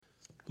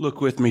Look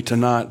with me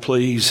tonight,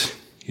 please,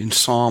 in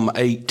Psalm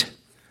 8.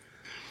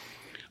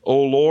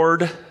 O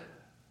Lord,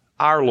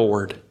 our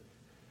Lord,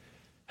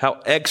 how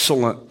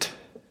excellent,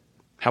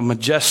 how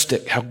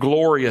majestic, how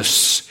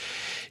glorious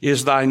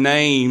is thy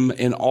name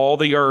in all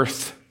the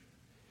earth,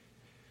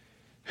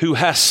 who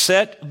hast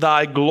set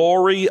thy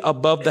glory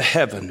above the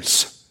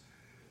heavens.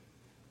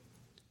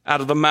 Out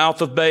of the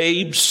mouth of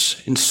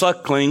babes and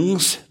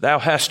sucklings thou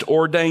hast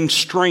ordained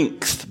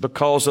strength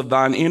because of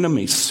thine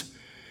enemies,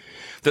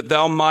 that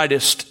thou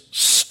mightest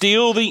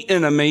steal the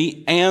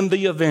enemy and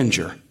the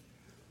avenger.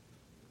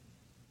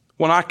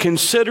 When I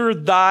consider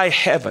thy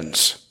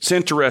heavens, it's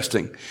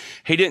interesting.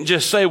 He didn't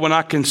just say when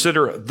I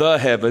consider the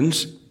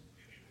heavens.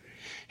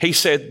 He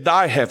said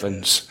thy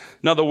heavens.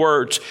 In other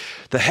words,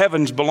 the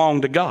heavens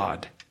belong to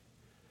God.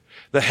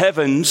 The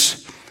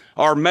heavens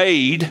are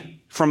made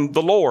from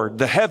the Lord.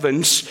 The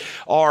heavens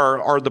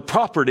are the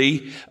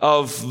property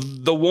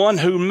of the one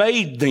who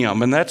made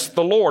them, and that's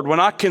the Lord. When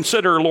I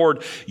consider,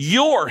 Lord,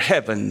 your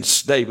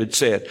heavens, David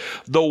said,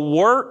 the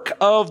work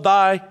of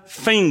thy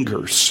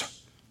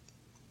fingers,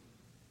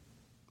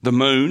 the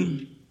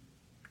moon,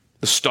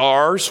 the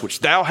stars,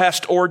 which thou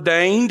hast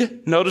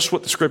ordained. Notice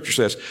what the scripture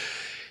says.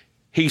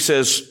 He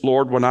says,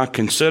 Lord, when I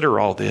consider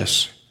all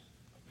this,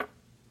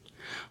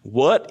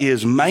 what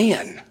is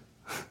man?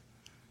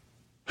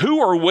 Who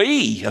are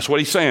we? That's what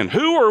he's saying.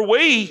 Who are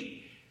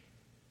we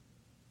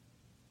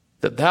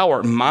that thou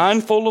art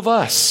mindful of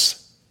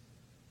us?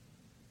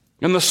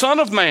 And the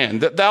Son of Man,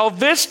 that thou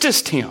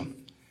visitest him.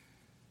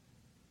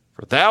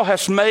 For thou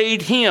hast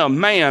made him,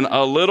 man,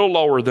 a little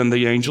lower than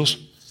the angels,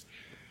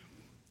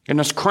 and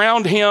hast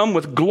crowned him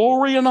with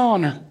glory and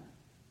honor.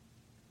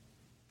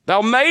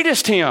 Thou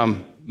madest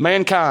him,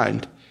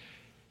 mankind,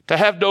 to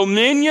have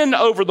dominion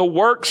over the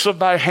works of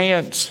thy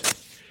hands.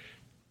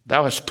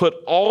 Thou hast put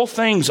all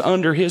things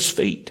under his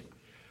feet.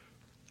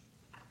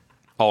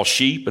 All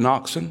sheep and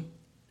oxen.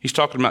 He's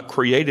talking about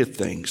created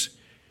things.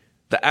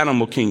 The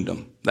animal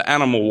kingdom, the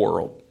animal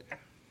world.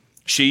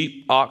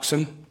 Sheep,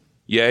 oxen,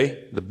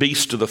 yea, the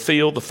beasts of the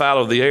field, the fowl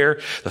of the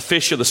air, the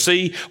fish of the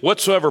sea,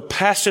 whatsoever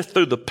passeth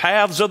through the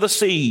paths of the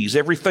seas,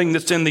 everything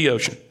that's in the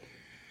ocean.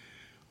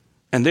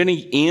 And then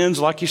he ends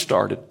like he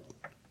started.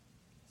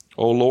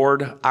 O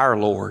Lord, our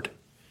Lord,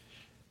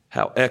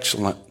 how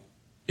excellent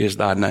is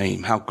thy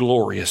name. How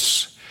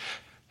glorious,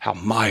 how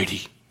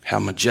mighty, how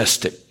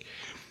majestic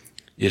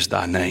is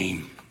thy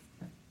name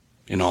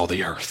in all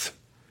the earth.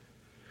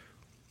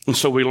 And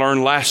so we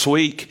learned last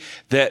week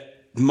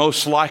that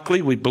most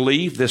likely we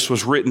believe this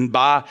was written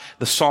by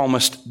the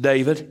psalmist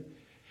David.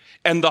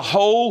 And the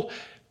whole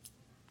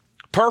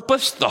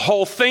purpose, the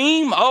whole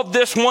theme of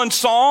this one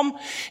psalm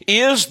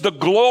is the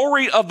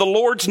glory of the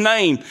Lord's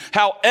name.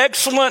 How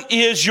excellent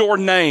is your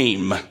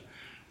name.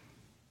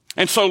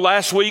 And so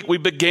last week we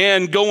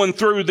began going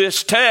through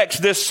this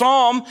text, this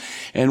psalm,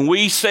 and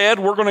we said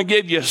we're going to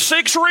give you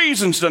 6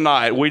 reasons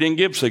tonight. We didn't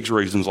give 6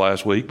 reasons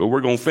last week, but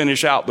we're going to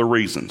finish out the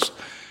reasons.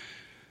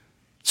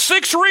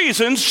 6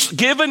 reasons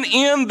given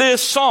in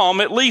this psalm,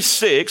 at least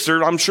 6,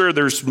 or I'm sure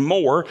there's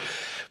more,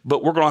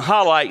 but we're going to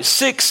highlight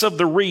 6 of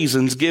the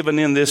reasons given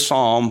in this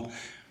psalm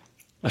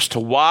as to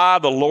why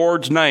the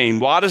Lord's name,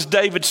 why does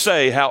David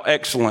say how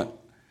excellent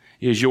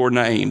is your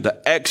name, the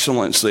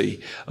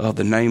excellency of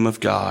the name of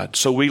God.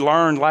 So we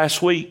learned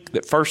last week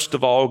that first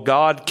of all,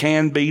 God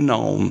can be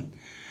known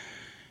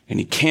and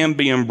he can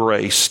be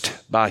embraced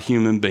by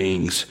human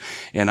beings.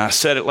 And I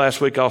said it last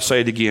week, I'll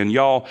say it again.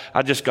 Y'all,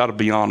 I just got to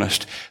be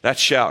honest.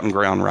 That's shouting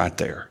ground right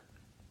there.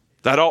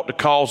 That ought to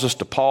cause us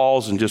to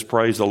pause and just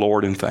praise the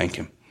Lord and thank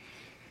him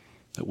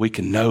that we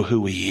can know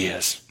who he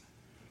is.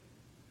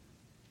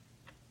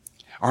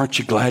 Aren't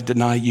you glad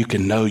tonight you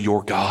can know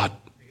your God?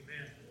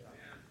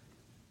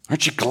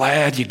 Aren't you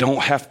glad you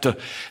don't have to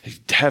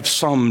have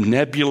some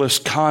nebulous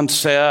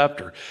concept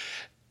or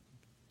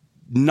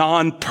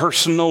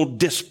non-personal,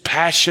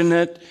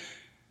 dispassionate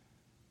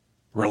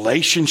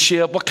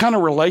relationship? What kind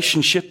of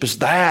relationship is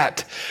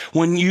that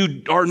when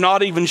you are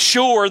not even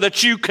sure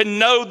that you can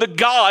know the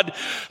God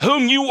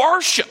whom you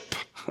worship?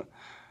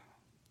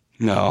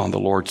 No, the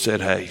Lord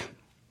said, hey,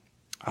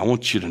 I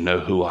want you to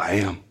know who I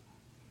am.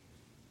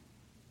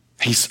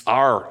 He's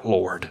our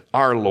Lord,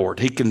 our Lord.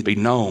 He can be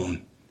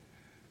known.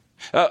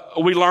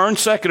 We learned,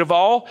 second of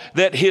all,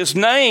 that his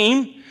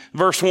name,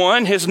 verse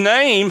 1, his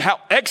name, how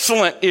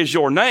excellent is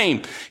your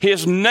name.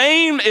 His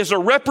name is a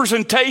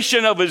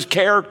representation of his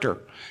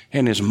character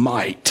and his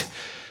might,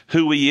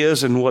 who he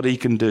is and what he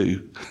can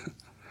do.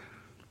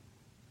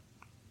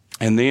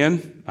 And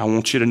then I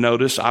want you to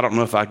notice, I don't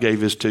know if I gave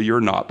this to you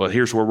or not, but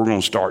here's where we're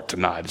going to start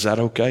tonight. Is that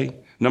okay?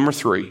 Number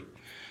 3.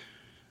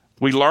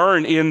 We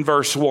learn in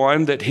verse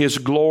 1 that his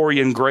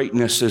glory and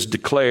greatness is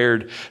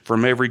declared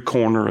from every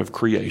corner of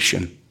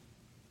creation.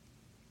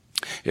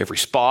 Every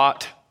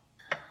spot,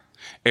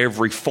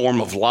 every form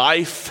of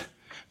life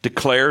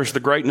declares the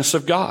greatness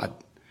of God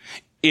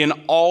in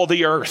all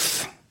the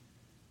earth.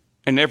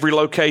 In every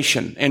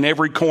location, in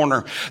every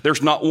corner.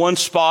 There's not one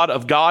spot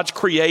of God's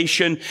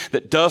creation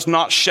that does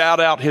not shout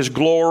out His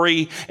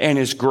glory and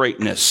His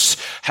greatness.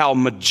 How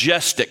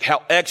majestic,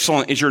 how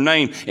excellent is your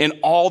name in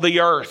all the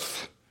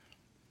earth.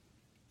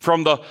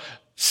 From the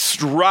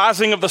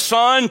rising of the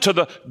sun to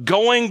the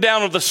going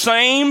down of the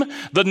same,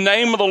 the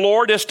name of the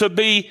Lord is to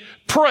be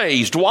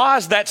praised. Why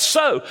is that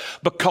so?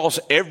 Because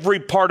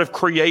every part of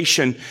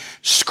creation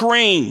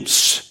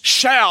screams,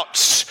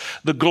 shouts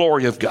the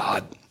glory of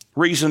God.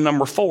 Reason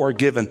number 4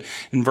 given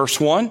in verse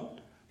 1.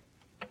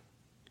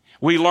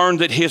 We learn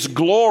that His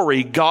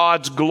glory,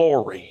 God's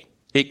glory,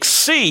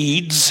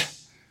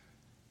 exceeds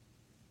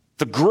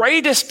the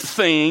greatest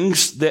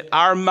things that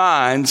our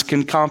minds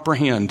can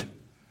comprehend.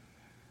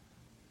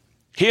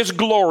 His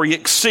glory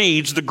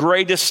exceeds the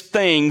greatest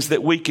things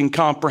that we can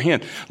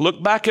comprehend.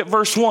 Look back at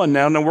verse 1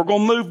 now. Now we're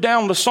going to move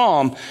down the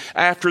Psalm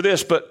after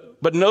this,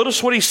 but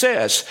notice what he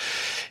says.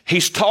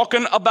 He's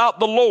talking about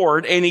the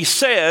Lord, and he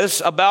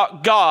says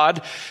about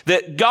God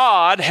that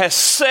God has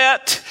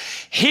set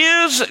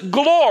His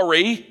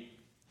glory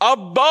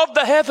above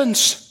the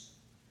heavens.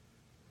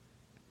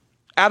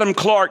 Adam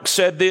Clarke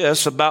said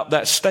this about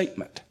that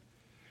statement.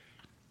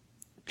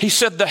 He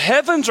said, the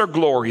heavens are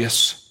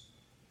glorious,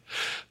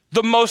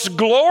 the most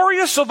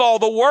glorious of all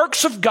the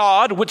works of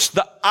God, which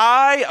the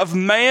eye of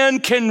man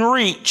can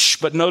reach.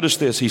 But notice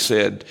this, he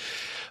said,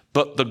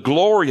 but the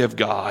glory of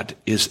God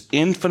is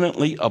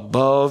infinitely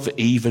above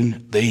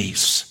even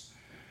these.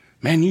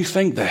 Man, you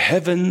think the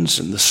heavens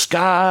and the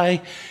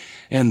sky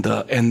and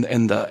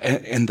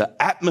the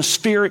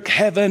atmospheric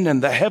heaven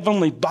and the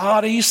heavenly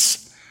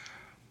bodies.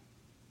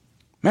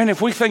 Man,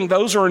 if we think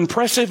those are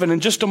impressive, and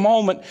in just a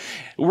moment,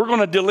 we're going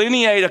to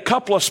delineate a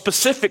couple of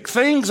specific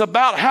things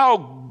about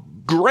how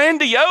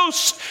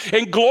grandiose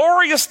and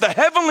glorious the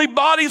heavenly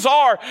bodies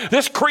are,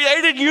 this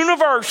created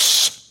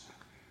universe.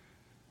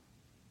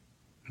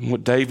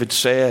 What David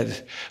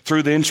said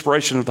through the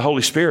inspiration of the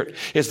Holy Spirit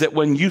is that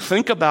when you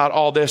think about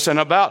all this and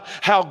about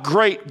how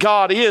great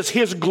God is,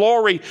 His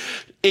glory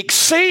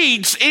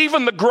exceeds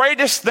even the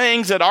greatest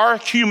things that our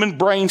human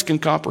brains can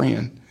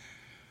comprehend.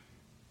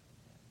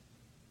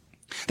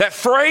 That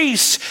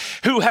phrase,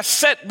 who has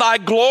set thy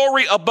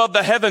glory above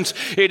the heavens,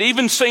 it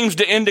even seems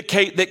to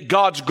indicate that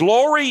God's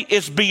glory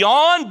is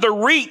beyond the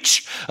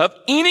reach of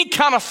any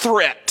kind of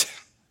threat.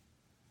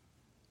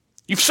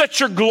 You've set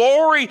your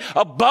glory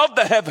above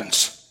the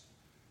heavens.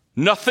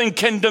 Nothing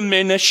can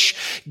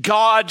diminish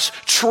God's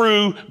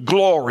true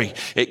glory.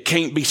 It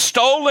can't be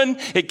stolen.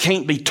 It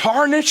can't be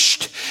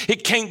tarnished.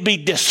 It can't be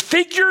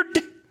disfigured.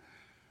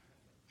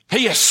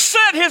 He has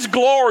set His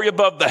glory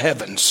above the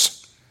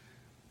heavens.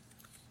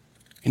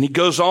 And he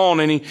goes on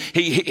and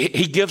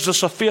he gives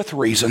us a 5th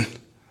reason.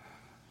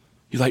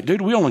 You're like,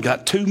 dude, we only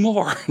got 2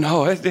 more.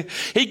 No,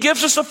 he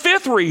gives us a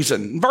 5th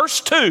reason.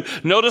 Verse 2.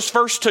 Notice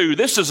verse 2.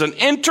 This is an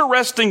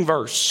interesting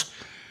verse.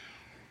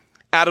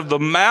 Out of the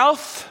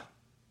mouth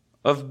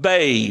of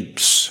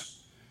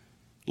babes,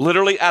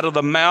 literally out of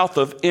the mouth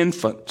of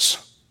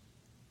infants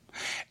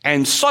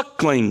and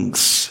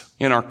sucklings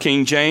in our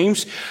King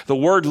James, the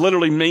word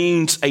literally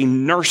means a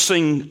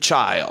nursing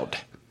child.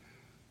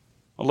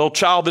 A little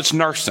child that's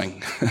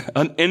nursing,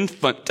 an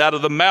infant, out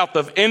of the mouth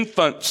of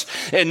infants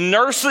and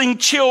nursing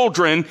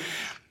children,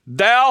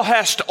 thou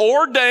hast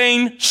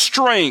ordained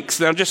strength.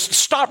 Now just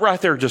stop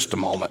right there just a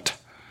moment.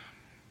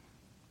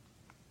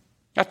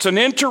 That's an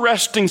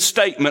interesting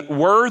statement,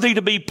 worthy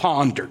to be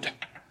pondered.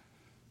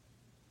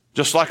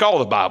 Just like all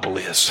the Bible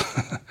is.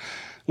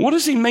 What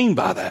does he mean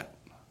by that?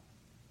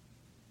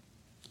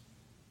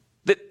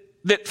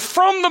 That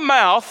from the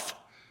mouth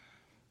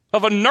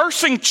of a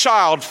nursing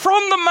child,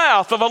 from the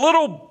mouth of a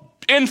little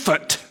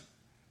infant,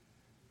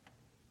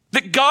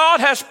 that God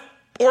has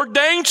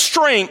ordained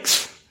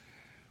strength.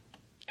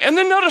 And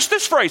then notice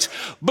this phrase,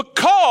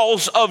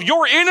 because of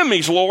your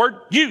enemies, Lord.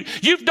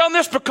 You've done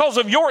this because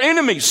of your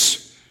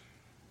enemies.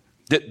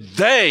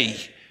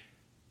 That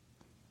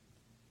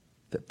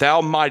thou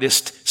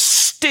mightest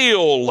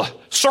still,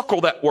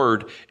 circle that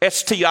word,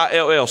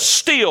 S-T-I-L-L,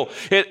 still.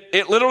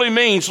 It literally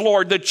means,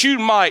 Lord, that you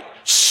might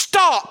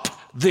stop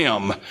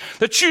them,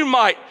 that you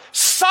might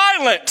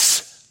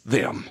silence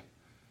them.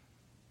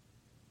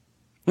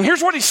 And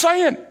here's what he's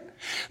saying,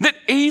 that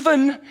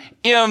even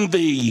in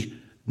the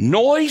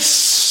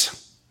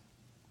noise,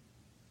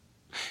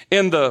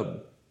 in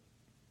the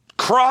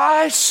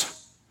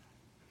cries,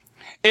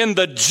 in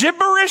the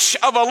gibberish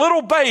of a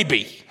little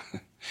baby,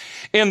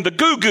 in the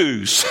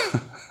goo-goos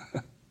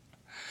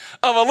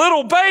of a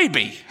little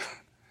baby,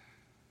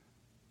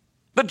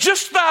 that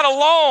just that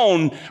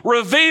alone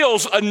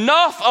reveals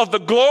enough of the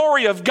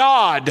glory of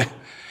God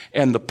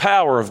and the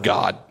power of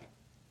God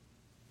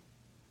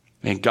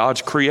and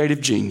God's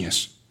creative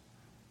genius.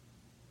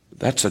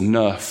 That's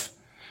enough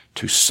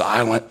to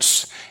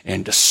silence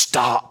and to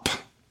stop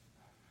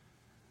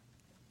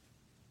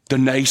the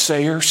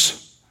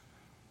naysayers,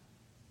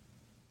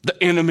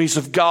 the enemies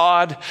of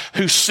God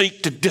who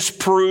seek to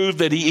disprove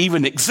that He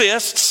even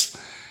exists.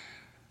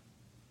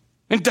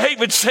 And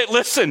David said,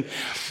 listen,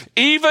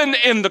 even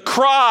in the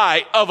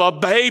cry of a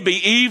baby,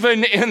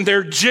 even in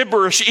their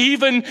gibberish,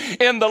 even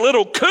in the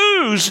little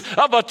coos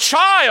of a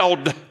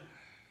child,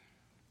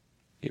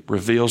 it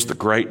reveals the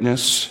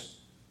greatness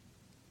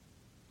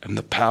and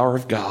the power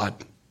of God.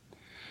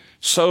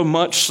 So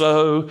much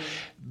so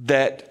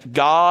that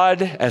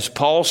God, as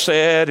Paul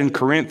said in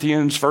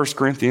Corinthians, 1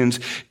 Corinthians,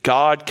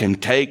 God can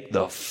take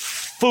the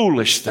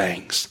foolish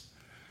things,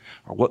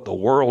 or what the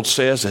world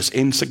says is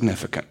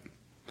insignificant.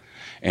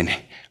 And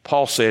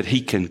Paul said he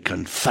can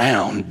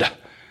confound,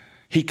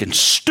 he can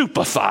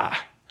stupefy,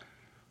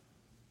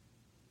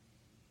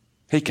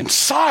 he can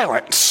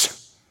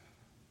silence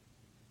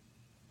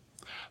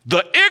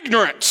the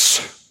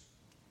ignorance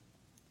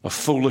of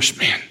foolish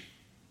men,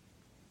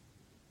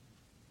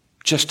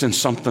 just in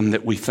something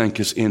that we think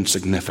is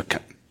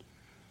insignificant.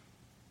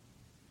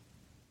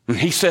 And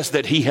he says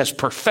that he has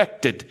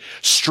perfected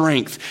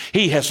strength.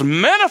 He has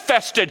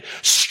manifested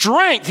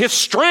strength. His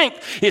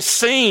strength is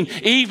seen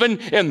even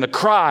in the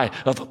cry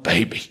of a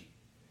baby.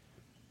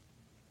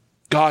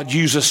 God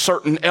uses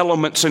certain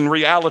elements and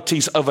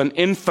realities of an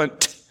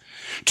infant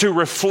to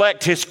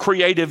reflect his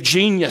creative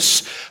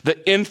genius.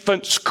 The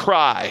infant's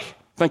cry.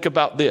 Think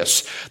about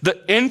this.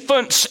 The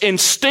infant's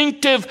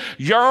instinctive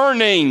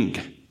yearning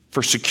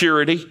for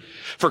security,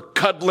 for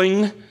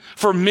cuddling,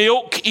 for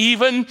milk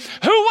even.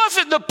 Who was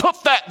it that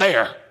put that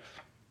there?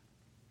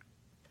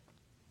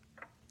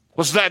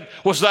 Was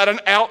that an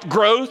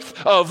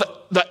outgrowth of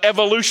the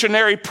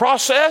evolutionary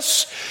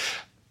process?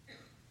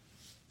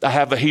 I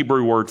have a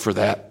Hebrew word for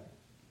that.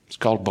 It's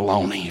called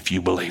baloney, if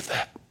you believe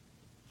that.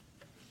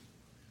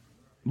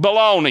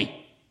 Baloney.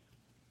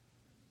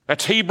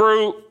 That's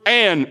Hebrew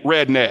and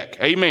redneck.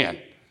 Amen.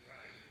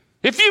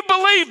 If you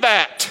believe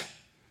that,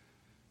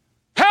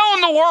 how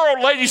in the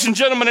world, ladies and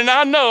gentlemen, and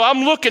I know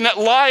I'm looking at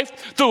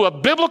life through a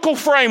biblical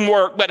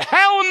framework, but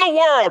how in the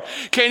world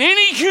can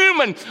any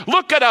human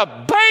look at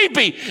a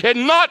baby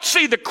and not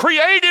see the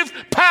creative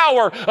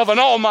power of an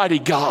almighty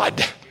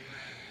God?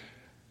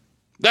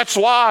 That's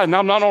why, and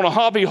I'm not on a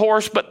hobby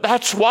horse, but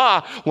that's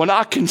why when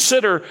I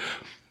consider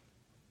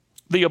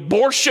the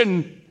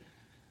abortion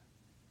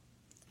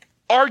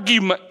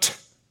argument,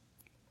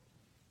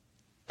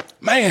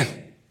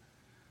 man,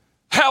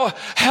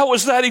 how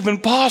is that even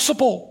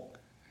possible?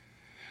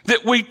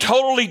 That we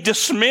totally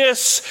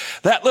dismiss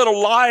that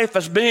little life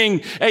as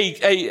being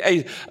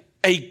a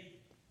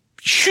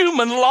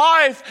human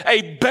life,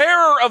 a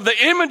bearer of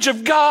the image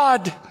of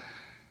God.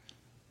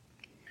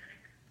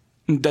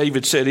 And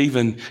David said,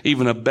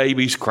 even a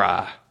baby's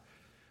cry.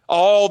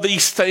 All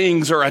these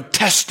things are a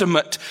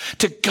testament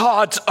to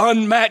God's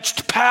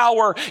unmatched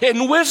power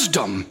and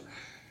wisdom.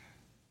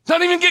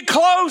 Don't even get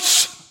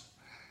close.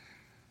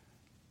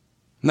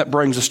 And that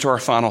brings us to our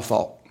final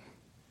thought.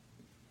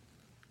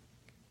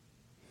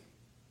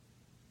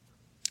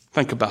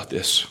 Think about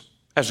this.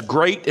 As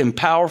great and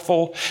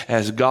powerful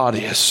as God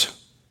is,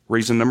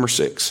 reason number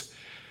 6,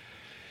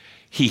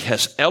 he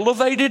has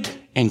elevated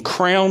and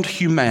crowned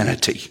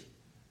humanity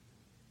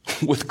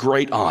with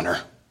great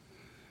honor.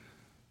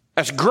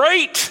 As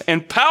great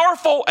and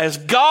powerful as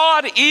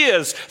God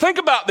is, think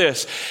about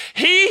this.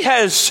 He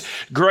has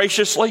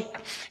graciously,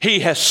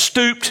 he has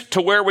stooped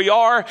to where we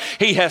are.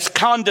 He has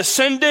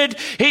condescended.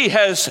 He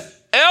has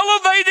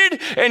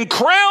elevated and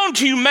crowned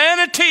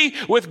humanity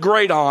with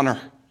great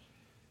honor.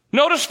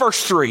 Notice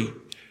verse 3.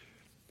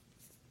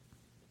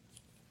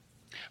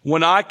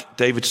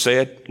 David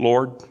said,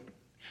 Lord,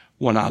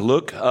 when I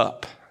look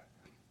up,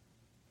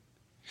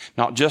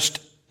 not just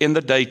in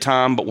the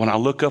daytime, but when I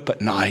look up at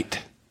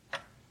night,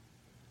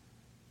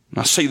 and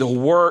I see the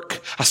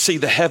work, I see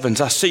the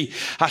heavens, I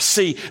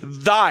see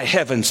thy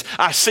heavens,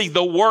 I see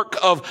the work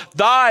of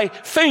thy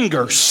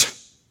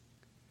fingers.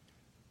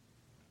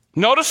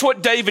 Notice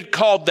what David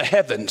called the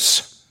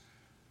heavens.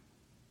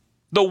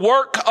 The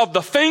work of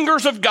the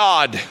fingers of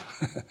God.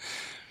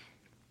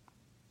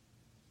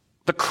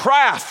 The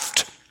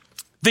craft,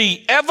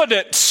 the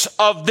evidence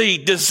of the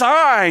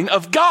design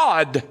of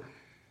God.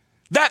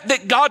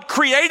 That God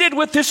created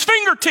with his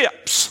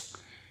fingertips.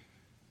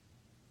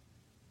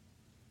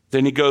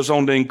 Then he goes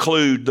on to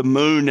include the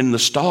moon and the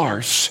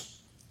stars.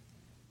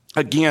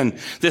 Again,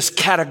 this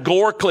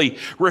categorically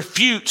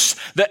refutes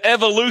the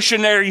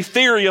evolutionary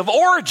theory of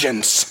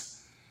origins.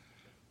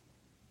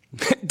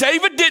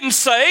 David didn't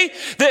say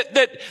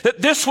that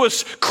this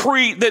was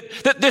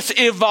that this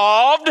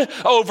evolved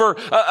over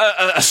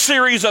a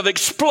series of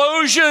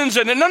explosions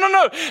and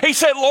no. He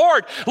said,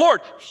 Lord,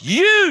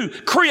 you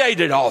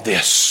created all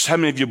this. How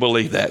many of you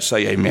believe that?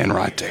 Say amen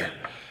right there.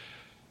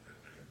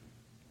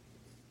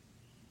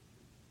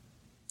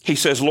 He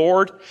says,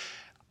 Lord,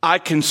 I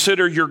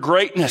consider your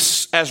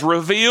greatness as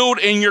revealed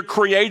in your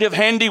creative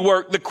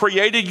handiwork, the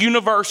created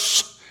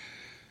universe.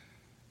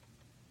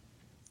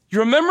 You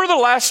remember the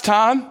last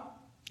time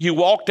you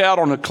walked out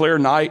on a clear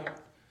night?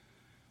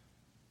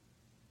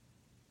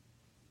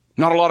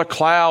 Not a lot of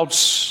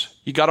clouds.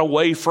 You got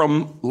away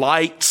from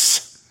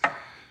lights.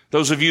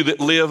 Those of you that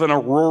live in a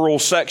rural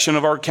section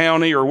of our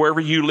county or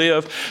wherever you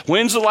live,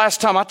 when's the last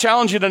time, I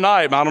challenge you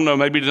tonight, I don't know,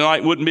 maybe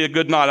tonight wouldn't be a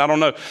good night, I don't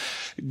know.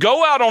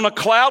 Go out on a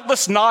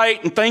cloudless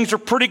night and things are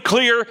pretty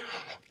clear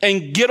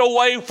and get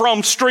away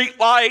from street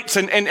lights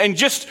and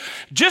just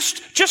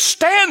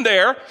stand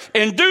there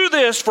and do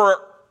this for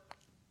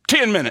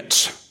 10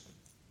 minutes.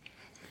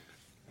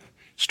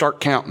 Start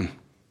counting.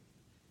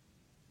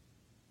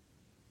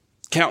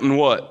 Counting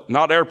what?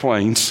 Not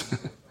airplanes.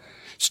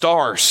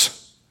 Stars.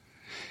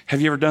 Have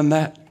you ever done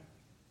that?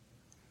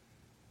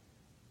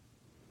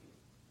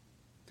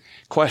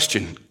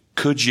 Question,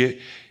 could you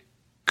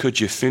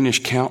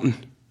finish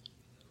counting?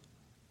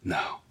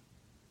 No.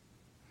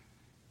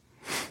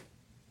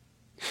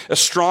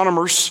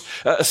 Astronomers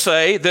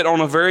say that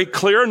on a very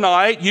clear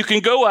night, you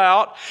can go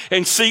out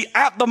and see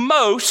at the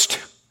most,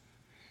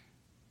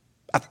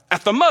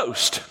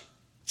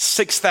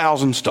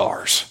 6,000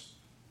 stars.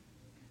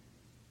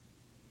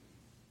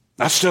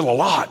 That's still a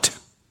lot.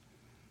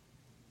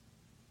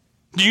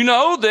 Do you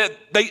know that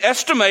they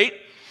estimate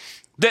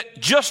that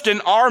just in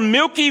our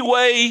Milky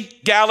Way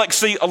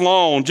galaxy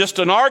alone, just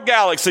in our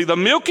galaxy, the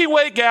Milky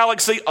Way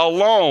galaxy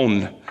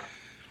alone,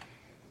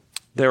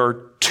 there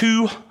are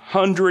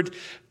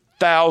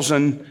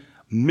 200,000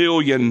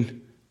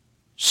 million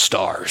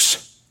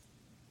stars.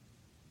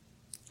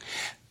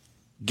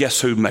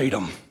 Guess who made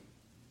them?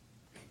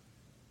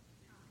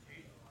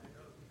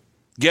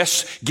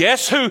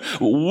 Guess who,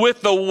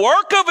 with the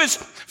work of his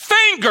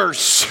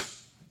fingers,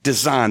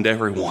 designed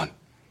everyone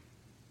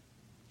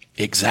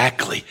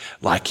exactly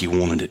like he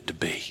wanted it to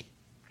be,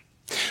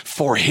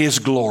 for his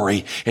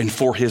glory and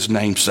for his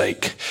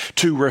namesake,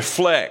 to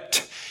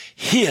reflect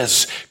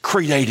his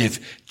creative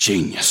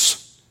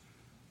genius.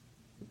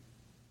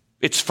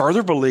 It's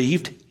further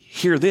believed,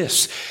 hear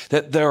this,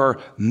 that there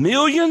are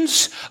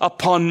millions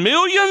upon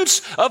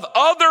millions of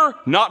other,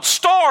 not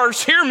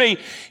stars, hear me,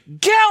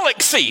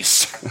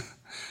 galaxies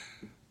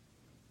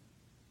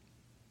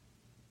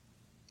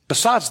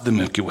besides the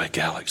Milky Way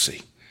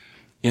galaxy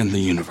in the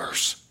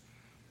universe.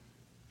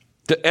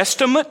 The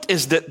estimate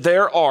is that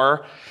there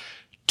are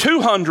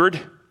 200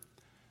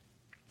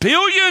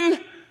 billion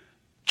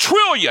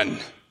trillion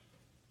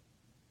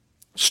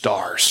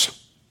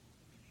stars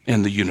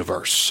in the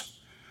universe.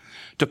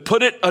 To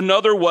put it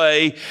another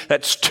way,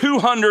 that's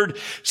 200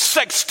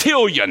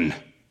 sextillion.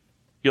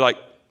 You're like,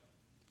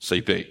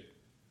 CP,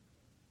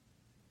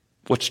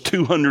 what's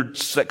 200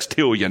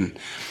 sextillion?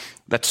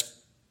 That's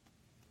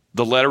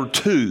the letter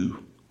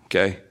 2,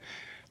 okay,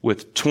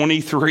 with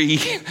 23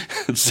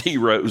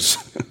 zeros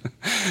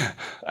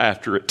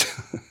after it.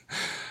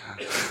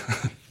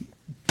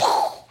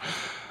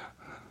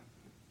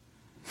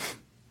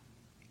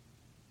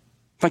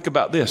 Think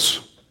about this.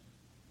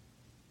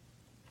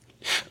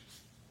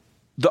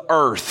 The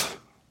earth,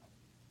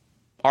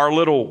 our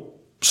little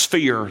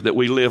sphere that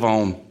we live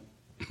on,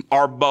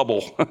 our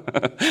bubble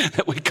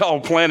that we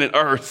call planet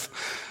Earth,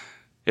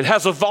 it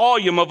has a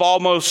volume of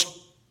almost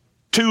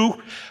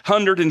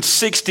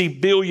 260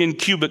 billion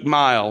cubic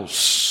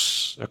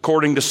miles.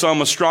 According to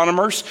some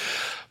astronomers,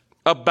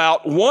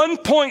 about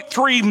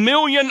 1.3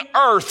 million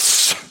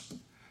Earths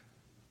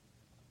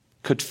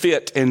could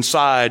fit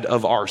inside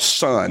of our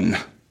sun.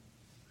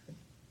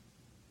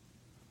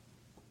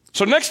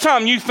 So next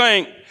time you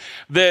think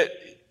that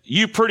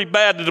you're pretty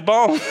bad to the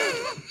bone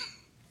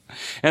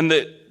and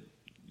that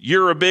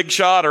you're a big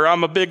shot or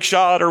I'm a big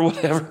shot or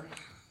whatever,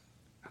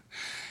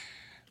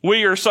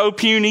 we are so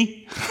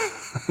puny.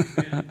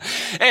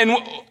 And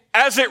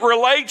as it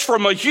relates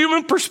from a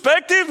human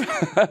perspective,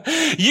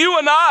 you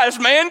and I as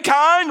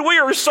mankind, we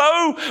are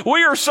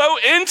so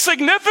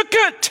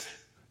insignificant.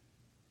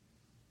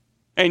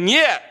 And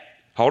yet,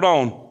 hold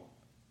on,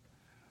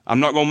 I'm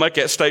not going to make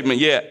that statement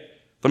yet.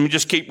 Let me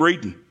just keep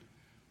reading.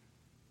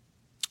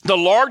 The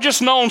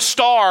largest known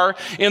star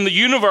in the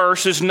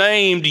universe is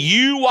named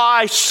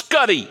UY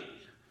Scuti.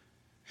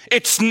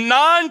 It's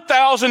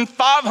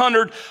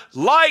 9,500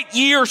 light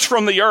years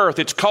from the earth.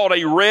 It's called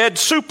a red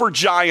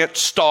supergiant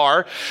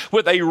star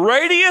with a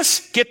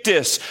radius, get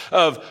this,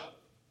 of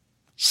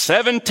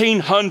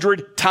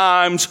 1,700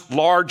 times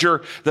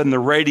larger than the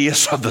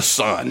radius of the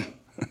sun.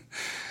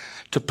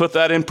 To put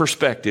that in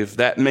perspective,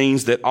 that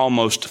means that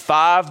almost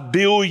 5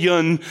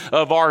 billion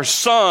of our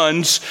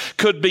suns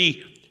could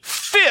be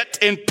fit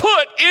and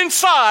put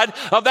inside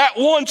of that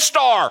one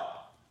star.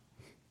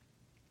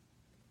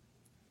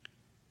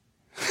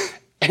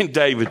 And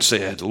David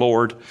said,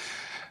 Lord,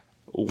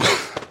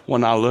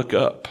 when I look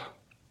up,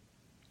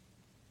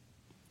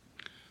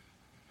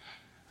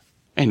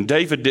 and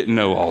David didn't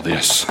know all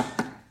this.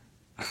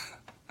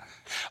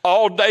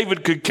 All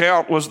David could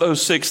count was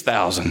those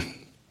 6,000.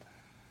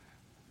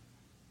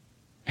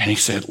 And he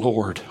said,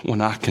 Lord,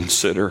 when I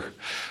consider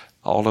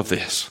all of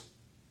this,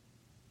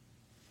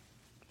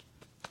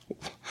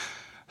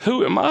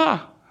 who am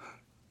I?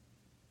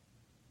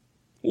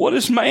 What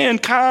is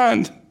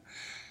mankind?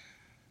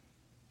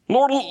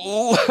 Lord,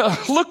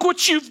 look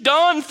what you've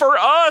done for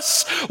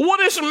us. What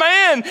is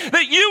man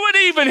that you would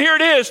even, here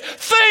it is,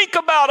 think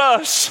about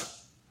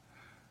us?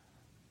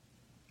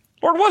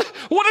 Lord,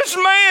 what is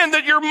man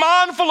that you're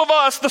mindful of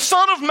us, the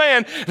Son of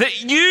Man,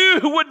 that you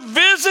would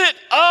visit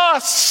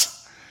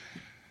us?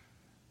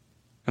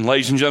 And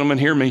ladies and gentlemen,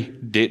 hear me.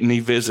 Didn't he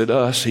visit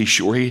us?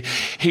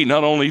 He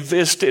not only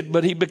visited,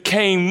 but he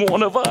became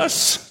one of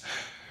us.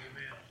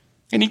 Amen.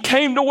 And he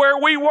came to where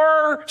we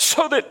were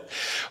so that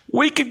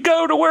we could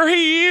go to where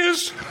he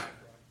is.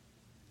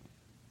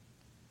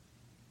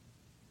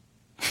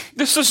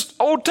 This is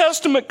Old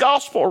Testament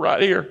gospel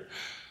right here.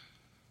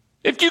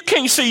 If you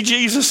can't see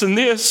Jesus in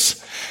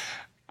this,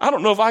 I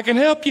don't know if I can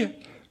help you.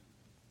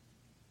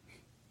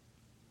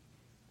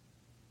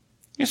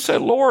 You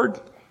said, Lord,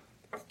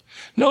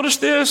 notice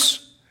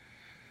this.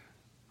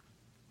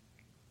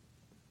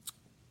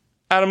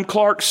 Adam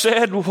Clarke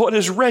said, what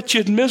is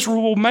wretched,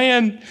 miserable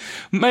man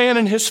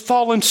in his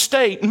fallen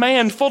state,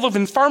 man full of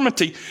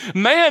infirmity,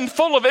 man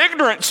full of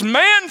ignorance,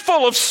 man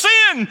full of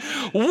sin.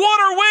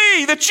 What are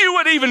we that you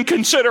would even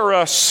consider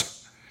us?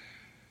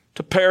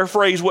 To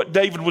paraphrase what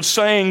David was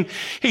saying,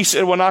 he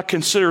said, when I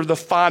consider the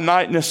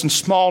finiteness and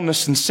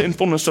smallness and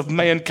sinfulness of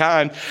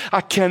mankind,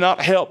 I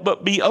cannot help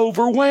but be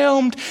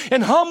overwhelmed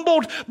and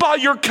humbled by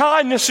your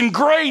kindness and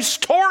grace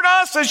toward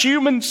us as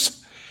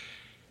humans.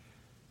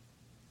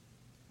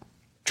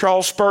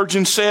 Charles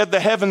Spurgeon said, the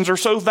heavens are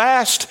so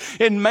vast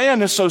and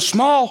man is so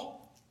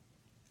small.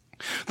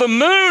 The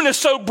moon is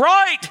so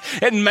bright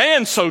and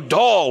man so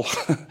dull.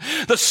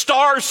 The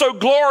stars so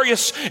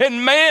glorious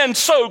and man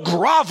so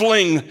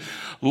groveling.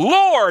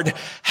 Lord,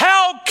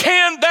 how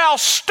can thou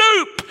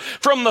stoop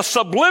from the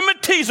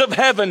sublimities of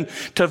heaven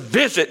to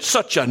visit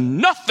such a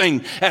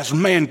nothing as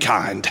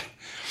mankind?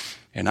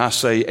 And I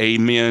say,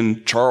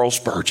 amen, Charles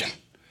Spurgeon.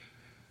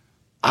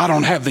 I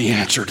don't have the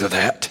answer to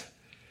that.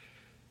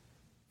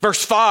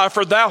 Verse 5,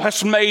 for thou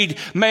hast made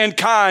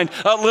mankind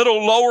a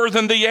little lower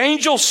than the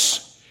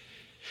angels.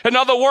 In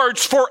other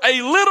words, for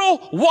a little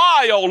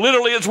while,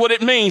 literally is what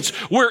it means.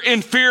 We're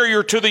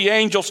inferior to the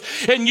angels.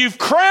 And you've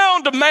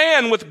crowned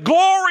man with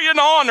glory and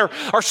honor,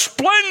 or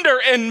splendor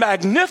and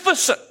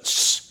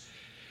magnificence.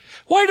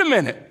 Wait a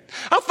minute.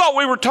 I thought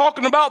we were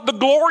talking about the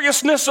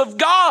gloriousness of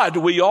God.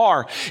 We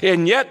are.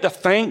 And yet to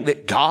think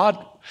that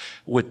God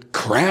would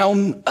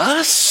crown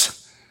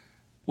us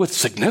with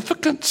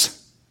significance.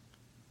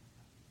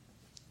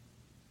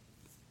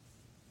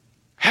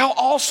 How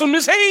awesome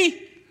is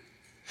he?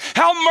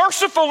 How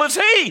merciful is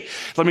he?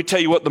 Let me tell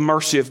you what the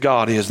mercy of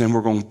God is, then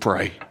we're going to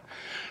pray.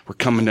 We're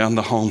coming down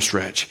the home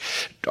stretch.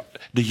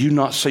 Do you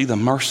not see the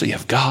mercy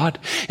of God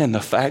and the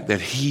fact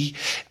that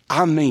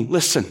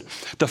listen,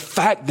 the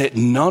fact that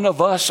none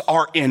of us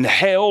are in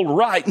hell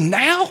right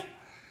now?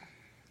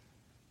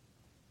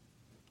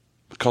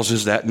 Because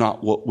is that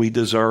not what we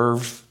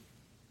deserve,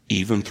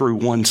 even through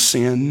one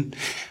sin?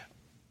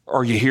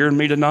 Are you hearing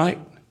me tonight?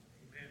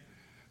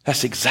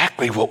 That's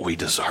exactly what we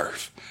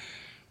deserve.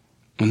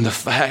 And the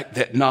fact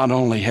that not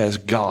only has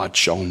God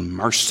shown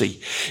mercy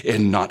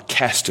in not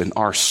casting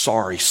our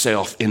sorry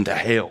self into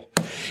hell,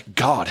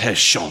 God has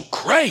shown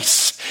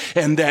grace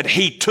and that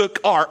he took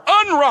our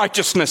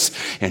unrighteousness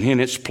and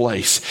in its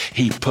place,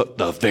 he put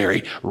the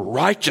very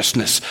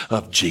righteousness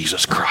of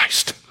Jesus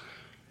Christ.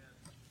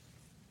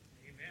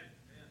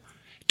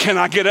 Can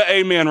I get an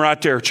amen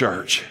right there,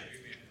 church?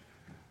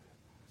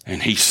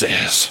 And he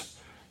says,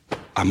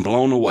 I'm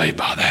blown away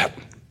by that.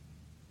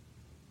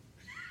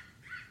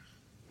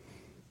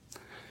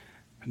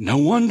 No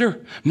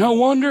wonder.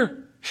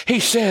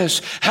 He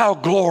says, how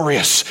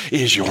glorious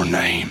is your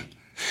name.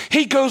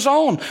 He goes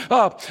on,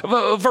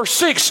 verse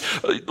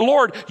 6,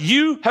 Lord,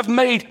 you have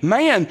made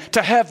man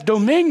to have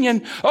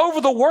dominion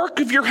over the work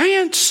of your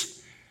hands.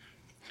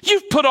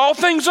 You've put all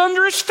things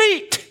under his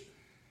feet.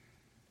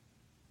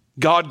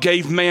 God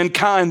gave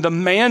mankind the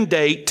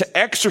mandate to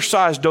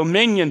exercise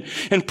dominion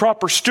and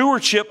proper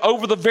stewardship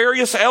over the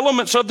various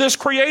elements of this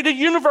created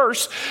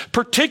universe,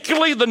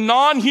 particularly the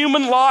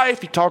non-human life.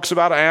 He talks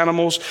about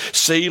animals,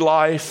 sea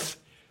life.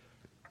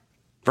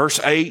 Verse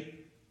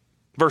 8,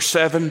 verse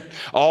 7,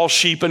 all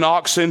sheep and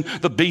oxen,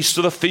 the beasts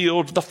of the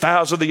field, the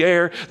fowls of the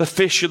air, the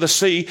fish of the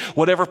sea,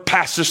 whatever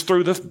passes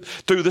through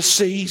the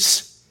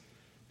seas.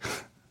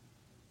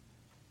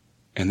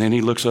 And then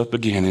he looks up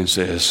again and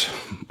says,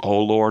 O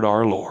Lord,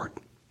 our Lord,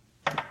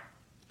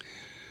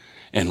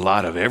 in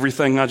light of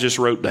everything I just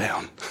wrote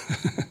down,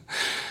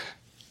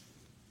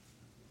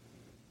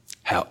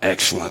 how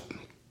excellent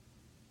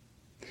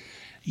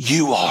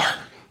you are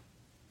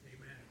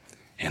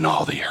in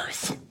all the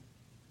earth.